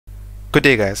Good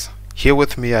day guys, here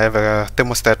with me I have a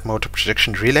thermostat motor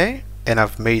projection relay and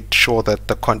I've made sure that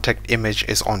the contact image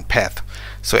is on path.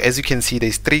 So as you can see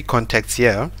there's 3 contacts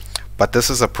here, but this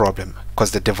is a problem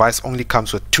because the device only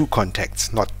comes with 2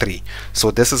 contacts, not 3.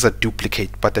 So this is a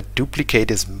duplicate, but the duplicate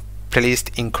is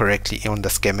placed incorrectly on the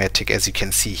schematic as you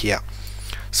can see here.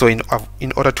 So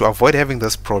in order to avoid having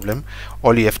this problem,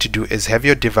 all you have to do is have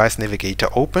your device navigator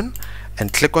open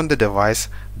and click on the device,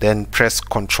 then press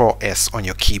Ctrl S on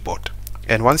your keyboard.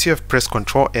 And once you have pressed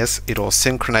Ctrl S, it will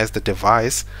synchronize the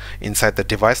device inside the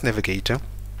device navigator.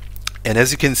 And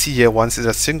as you can see here, once it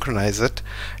has synchronized it,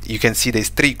 you can see there's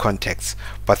 3 contacts,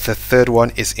 but the third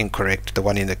one is incorrect, the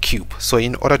one in the cube. So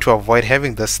in order to avoid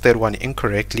having this third one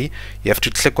incorrectly, you have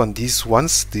to click on these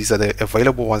ones. These are the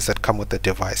available ones that come with the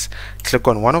device. Click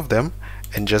on one of them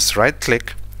and just right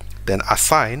click, then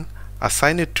assign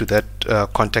it to that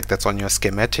contact that's on your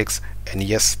schematics, and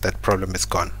yes, that problem is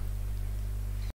gone.